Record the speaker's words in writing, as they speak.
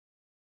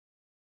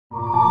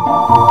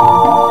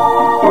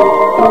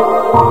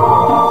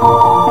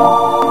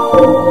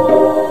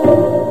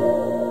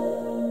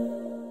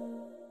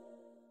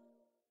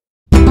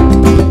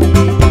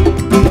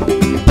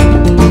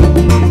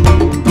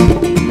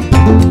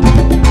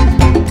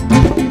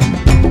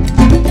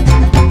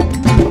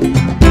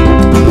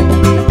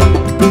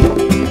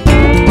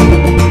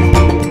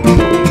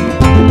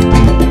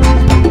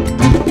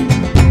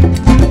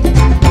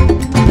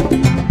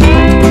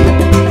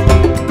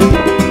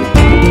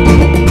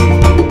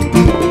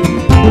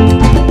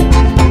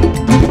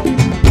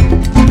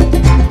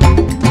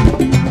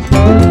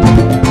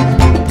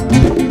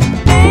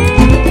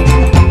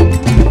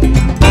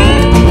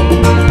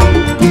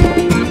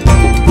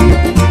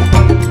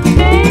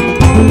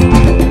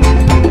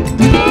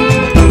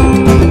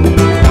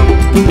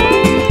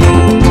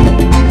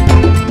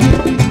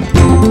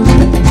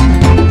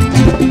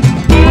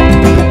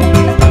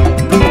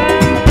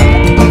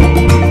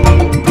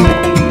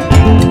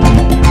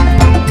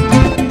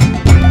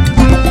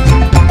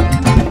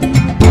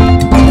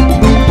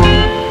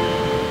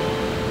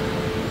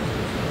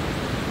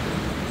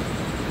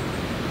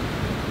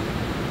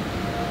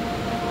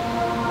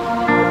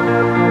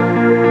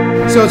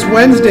So it's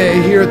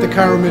Wednesday here at the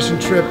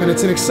ChiroMission trip, and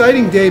it's an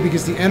exciting day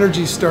because the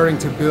energy is starting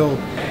to build.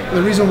 And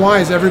the reason why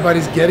is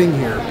everybody's getting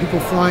here. People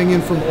flying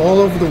in from all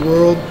over the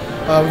world.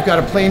 We've got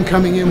a plane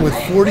coming in with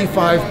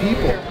 45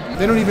 people.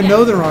 They don't even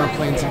know they're on a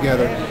plane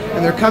together.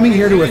 And they're coming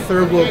here to a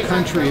third world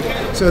country.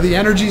 So the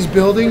energy's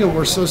building, and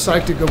we're so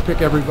psyched to go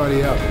pick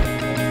everybody up.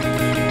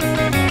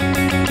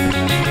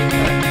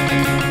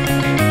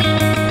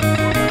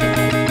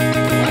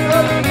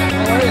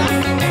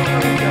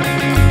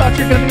 Thought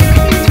you were gonna be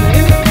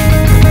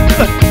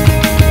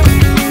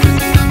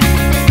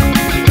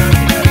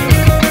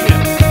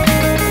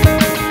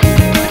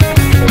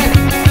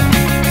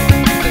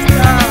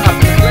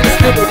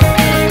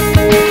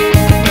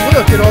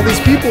Look at all these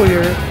people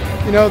here.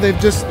 You know,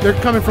 they're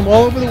coming from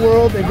all over the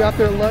world. They've got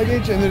their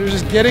luggage and they're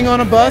just getting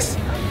on a bus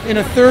in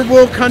a third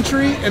world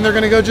country, and they're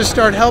going to go just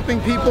start helping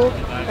people.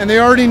 And they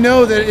already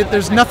know that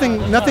there's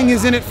nothing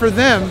is in it for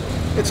them.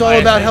 It's all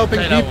about helping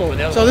people.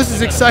 So this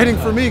is exciting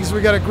for me because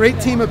we got a great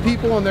team of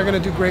people and they're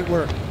going to do great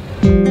work.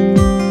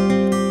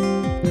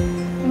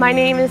 My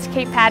name is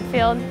Kate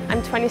Padfield.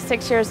 I'm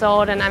 26 years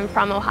old and I'm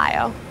from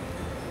Ohio.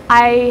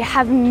 I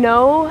have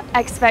no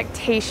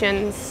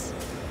expectations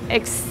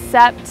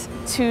except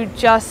to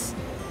just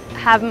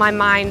have my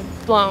mind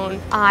blown.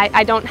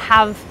 I don't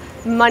have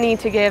money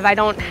to give, I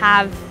don't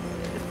have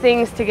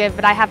things to give,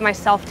 but I have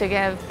myself to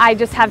give. I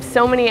just have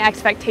so many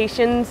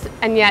expectations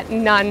and yet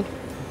none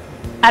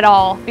at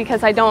all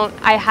because I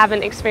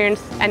haven't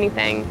experienced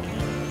anything.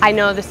 I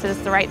know this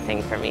is the right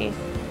thing for me.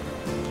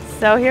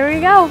 So here we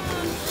go. Run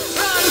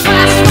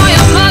fast for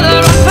your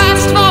mother, run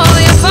fast for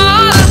your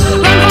father,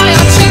 run for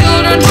your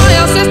children, for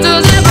your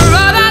sisters and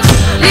brothers.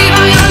 Leave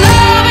all your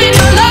love and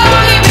your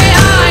lonely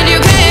behind. You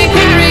can't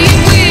carry it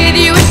with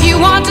you if you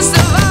want to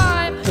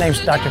survive. My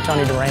name's Dr.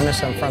 Tony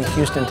Doornick. I'm from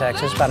Houston,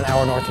 Texas, about an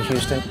hour north of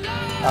Houston.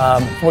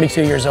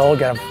 42 years old,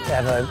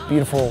 have a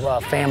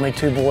beautiful family,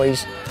 2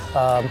 boys,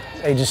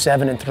 ages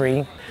 7 and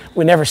 3.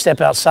 We never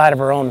step outside of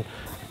our own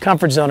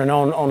comfort zone and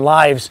own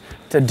lives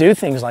to do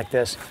things like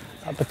this.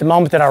 But the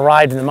moment that I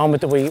arrived and the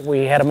moment that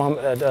we had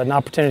an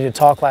opportunity to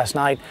talk last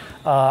night,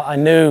 I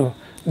knew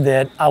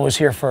that I was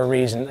here for a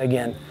reason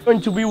again. We're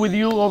going to be with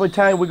you all the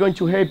time. We're going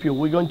to help you.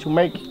 We're going to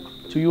make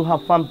you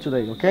have fun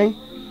today, okay?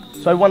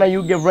 So I want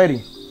you to get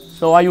ready.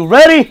 So are you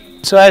ready?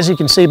 So as you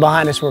can see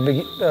behind us,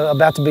 we're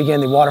about to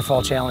begin the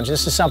waterfall challenge.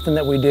 This is something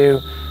that we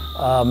do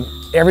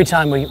every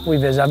time we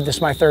visit. This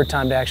is my 3rd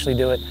time to actually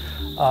do it.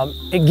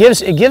 It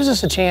gives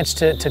us a chance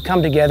to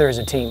come together as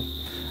a team.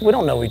 We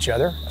don't know each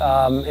other.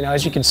 You know,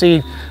 as you can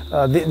see,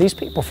 these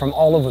people from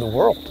all over the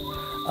world.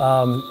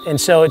 And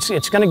so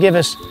it's going to give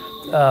us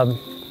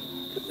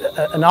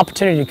an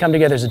opportunity to come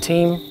together as a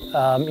team.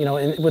 You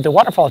know, with the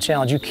waterfall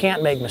challenge, you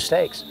can't make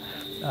mistakes.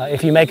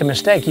 If you make a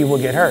mistake, you will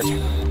get hurt.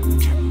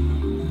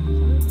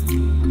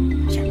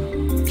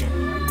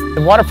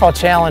 The waterfall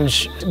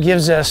challenge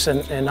gives us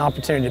an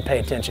opportunity to pay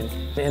attention.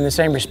 In the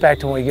same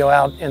respect, when we go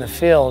out in the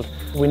field,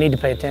 we need to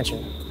pay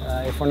attention.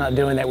 If we're not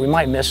doing that, we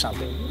might miss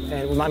something.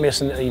 And we might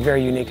miss a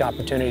very unique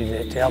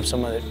opportunity to help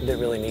someone that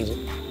really needs it.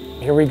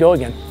 Here we go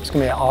again. It's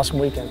going to be an awesome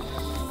weekend.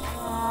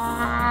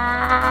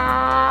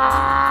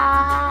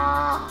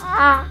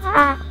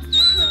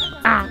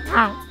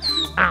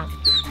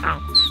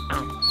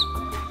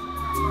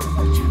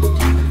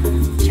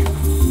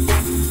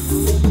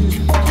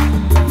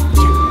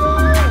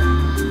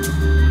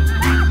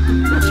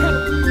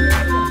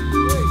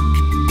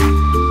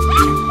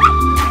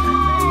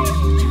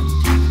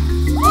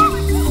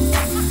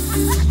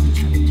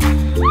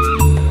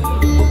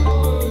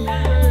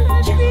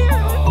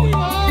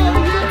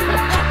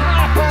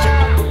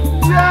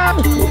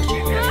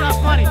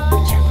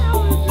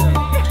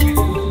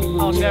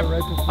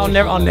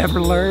 I'll never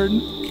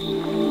learn.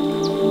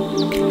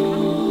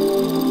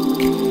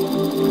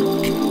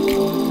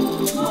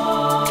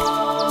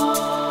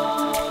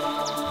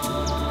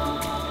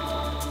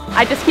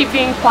 I just keep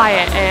being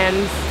quiet, and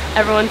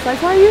everyone's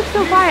like, why are you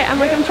so quiet? I'm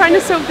like, I'm trying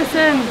to soak this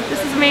in.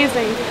 This is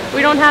amazing.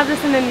 We don't have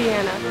this in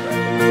Indiana.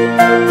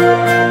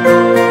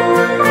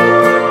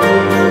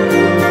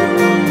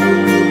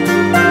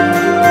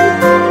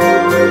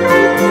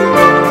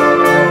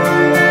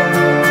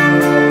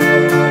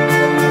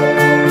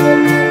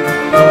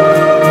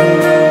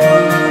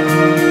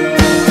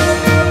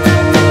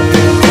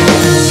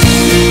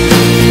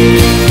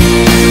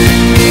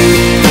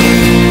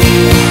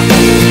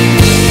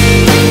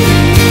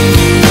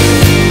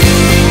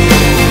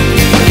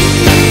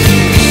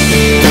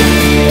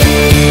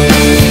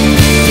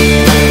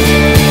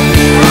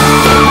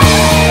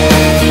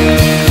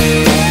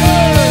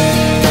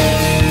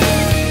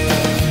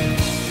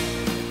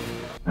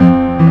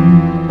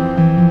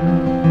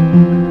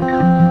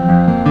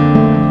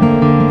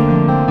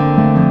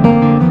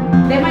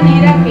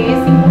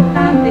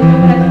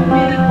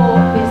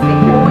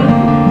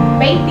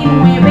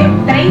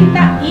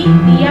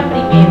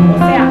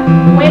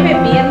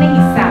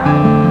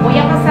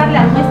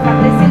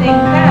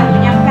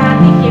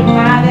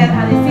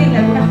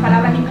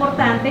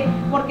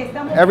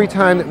 Every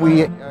time that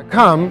we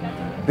come,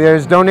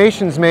 there's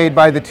donations made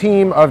by the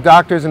team of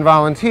doctors and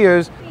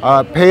volunteers,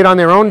 paid on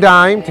their own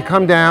dime to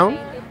come down,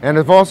 and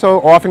have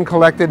also often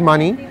collected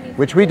money,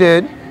 which we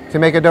did, to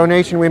make a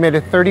donation. We made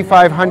a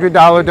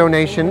 $3,500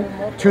 donation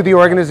to the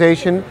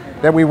organization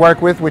that we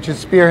work with, which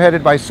is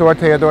spearheaded by Sor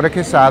Teodora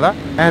Quesada.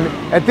 And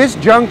at this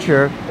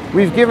juncture,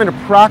 we've given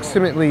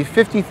approximately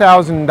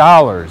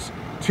 $50,000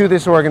 to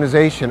this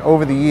organization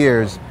over the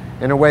years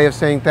in a way of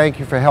saying thank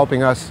you for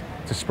helping us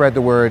to spread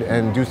the word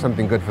and do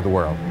something good for the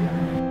world.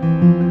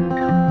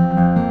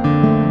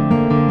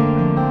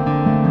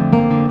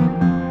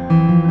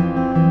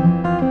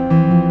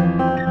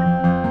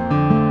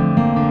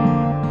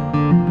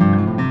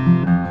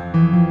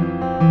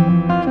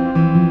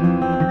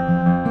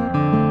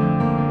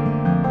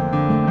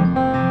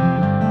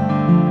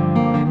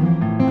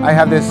 I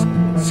have this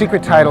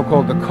secret title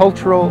called the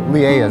Cultural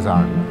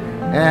Liaison,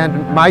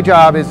 and my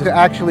job is to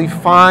actually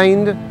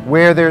find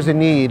where there's a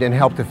need and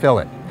help to fill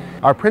it.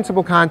 Our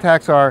principal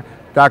contacts are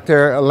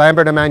Dr.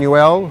 Lambert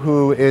Emmanuel,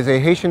 who is a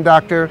Haitian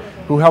doctor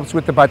who helps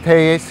with the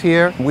bateyes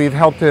here. We've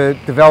helped to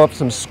develop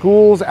some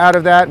schools out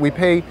of that. We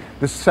pay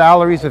the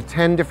salaries of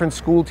 10 different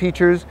school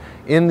teachers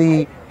in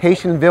the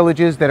Haitian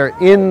villages that are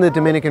in the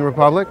Dominican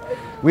Republic.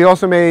 We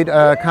also made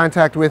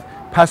contact with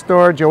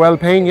Pastor Joel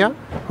Peña,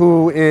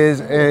 who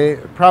is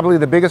probably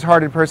the biggest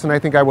hearted person I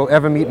think I will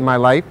ever meet in my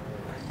life.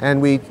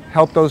 And we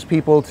help those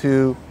people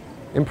to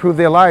improve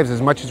their lives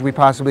as much as we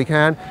possibly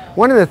can.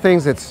 One of the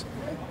things that's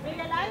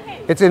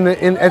at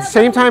the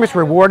same time it's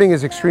rewarding,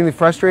 is extremely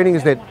frustrating,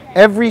 is that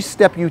every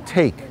step you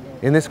take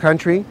in this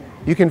country,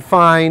 you can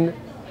find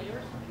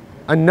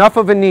enough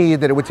of a need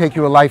that it would take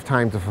you a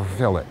lifetime to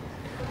fulfill it.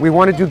 We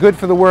want to do good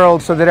for the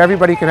world so that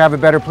everybody can have a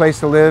better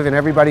place to live and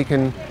everybody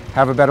can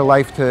have a better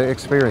life to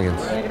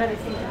experience.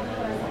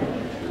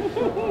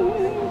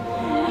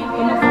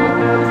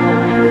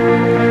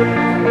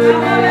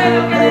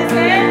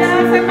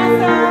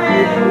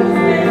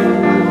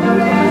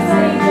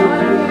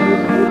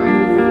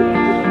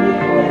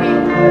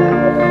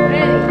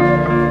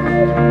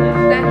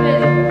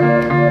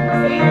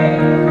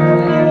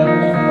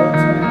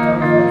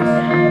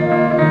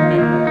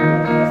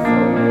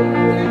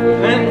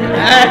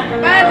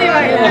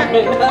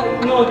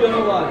 No, yo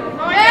no bailo.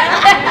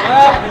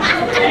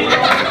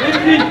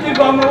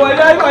 Vamos a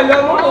bailar,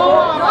 bailamos.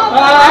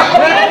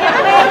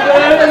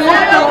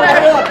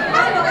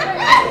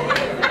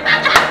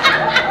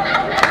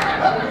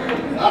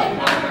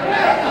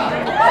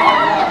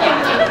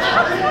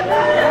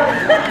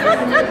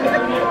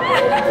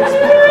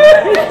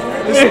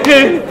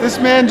 This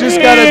man just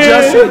got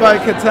adjusted by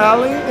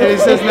Catali, and he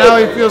says now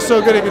he feels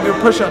so good he can do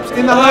push-ups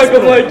in the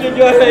hospital.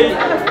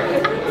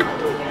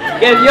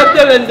 Que Dios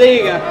te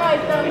bendiga.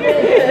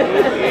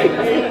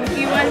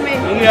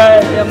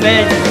 Igualmente.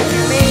 Amén.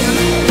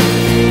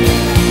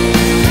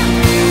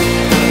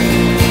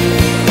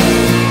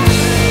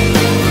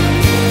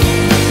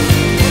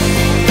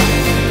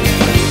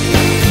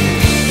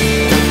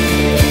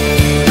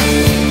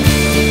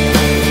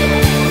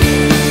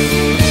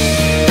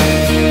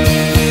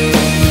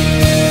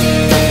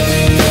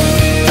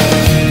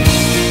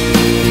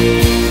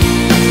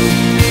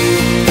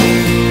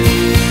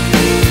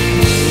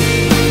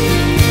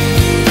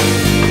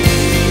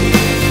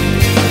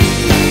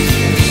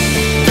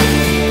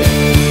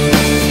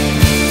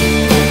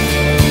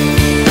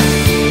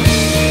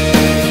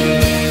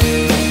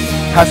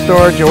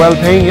 Pastor Joel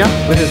Peña,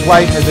 with his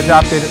wife, has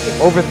adopted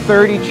over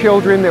 30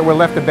 children that were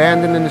left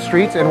abandoned in the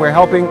streets, and we're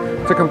helping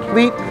to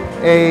complete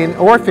an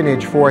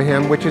orphanage for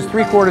him, which is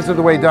 3/4 of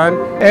the way done.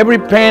 Every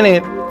penny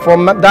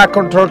from that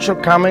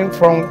construction coming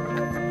from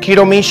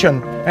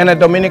ChiroMission and the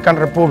Dominican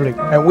Republic.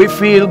 And we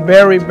feel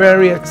very,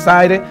 very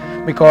excited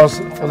because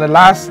for the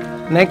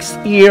next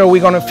year,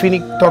 we're going to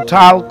finish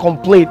total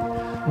complete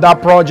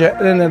that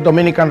project in the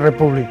Dominican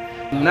Republic.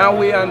 Now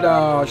we are in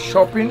the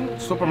shopping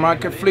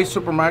supermarket, flea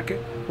supermarket.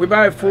 We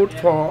buy food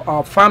for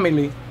our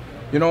family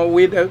You know,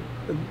 we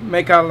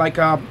make like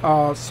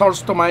a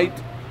sauce tomato,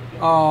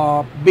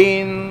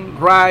 bean,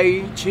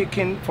 rice,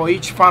 chicken for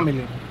each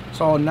family.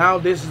 So now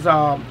this is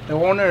the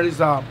owner is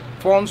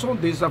Fonso.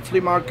 This is a flea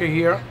market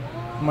here,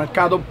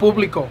 Mercado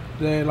Público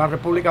de la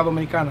República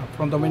Dominicana,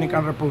 from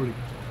Dominican Republic.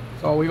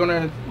 So we're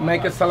gonna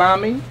make a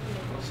salami.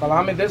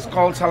 Salami, this is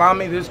called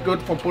salami. This is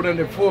good for putting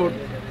the food.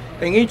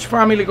 And each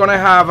family gonna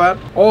have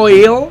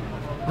oil,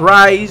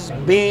 rice,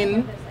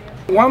 bean.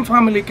 One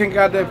family can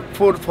get the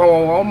food for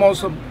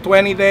almost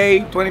 20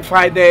 days,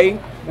 25 days.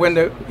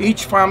 When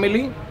each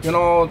family, you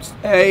know,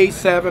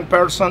 7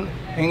 person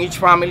in each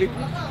family,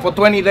 for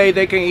 20 days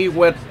they can eat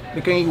well.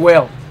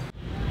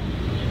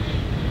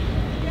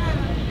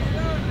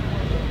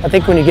 I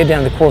think when you get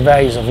down to the core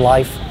values of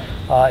life,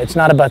 it's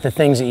not about the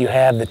things that you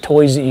have, the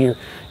toys that you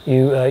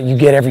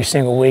get every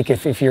single week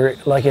if you're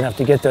lucky enough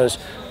to get those.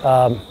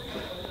 But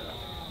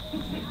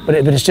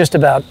it's just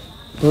about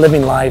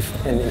living life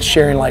and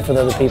sharing life with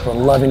other people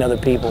and loving other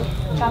people.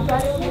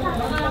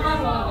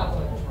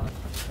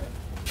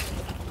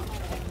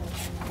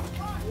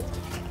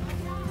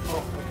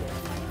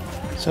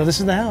 So this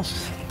is the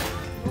house.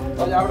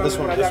 This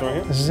one right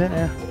here? This is it,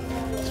 yeah.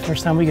 It's the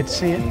first time we get to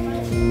see it.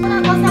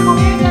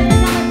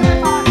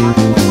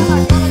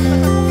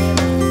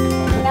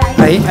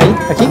 Ahí,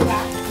 aquí.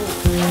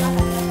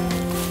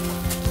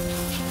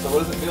 So what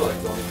does it feel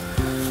like, Tony?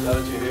 Now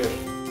that you're here?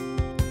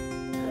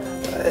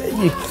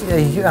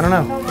 I don't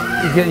know.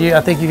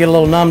 I think you get a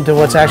little numb to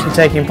what's actually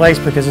taking place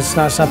because it's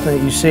not something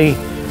that you see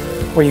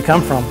where you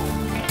come from.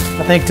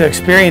 I think to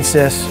experience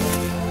this,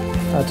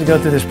 to go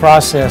through this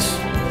process,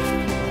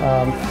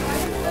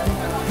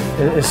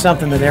 is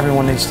something that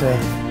everyone needs to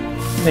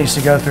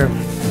go through. So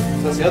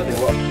that's the other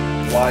thing.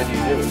 Why do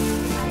you do it?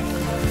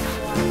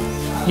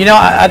 You know,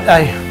 I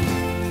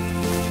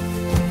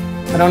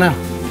don't know.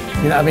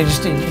 You know, I mean,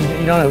 just you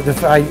don't know.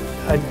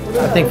 I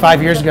think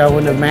 5 years ago I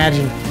wouldn't have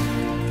imagined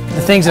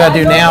the things that I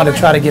do now to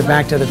try to give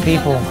back to other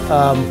people.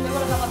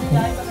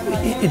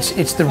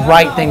 It's the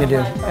right thing to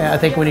do. I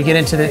think when you get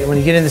into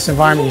this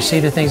environment, you see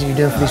the things that you're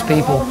doing for these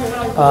people.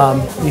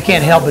 You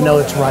can't help but know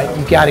it's right.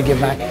 You got to give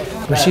back.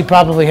 But she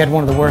probably had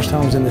one of the worst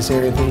homes in this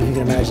area, if you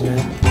can imagine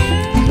that.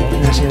 So,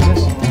 there she is,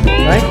 this,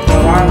 right?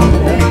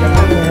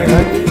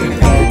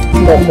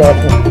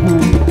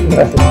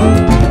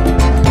 Right.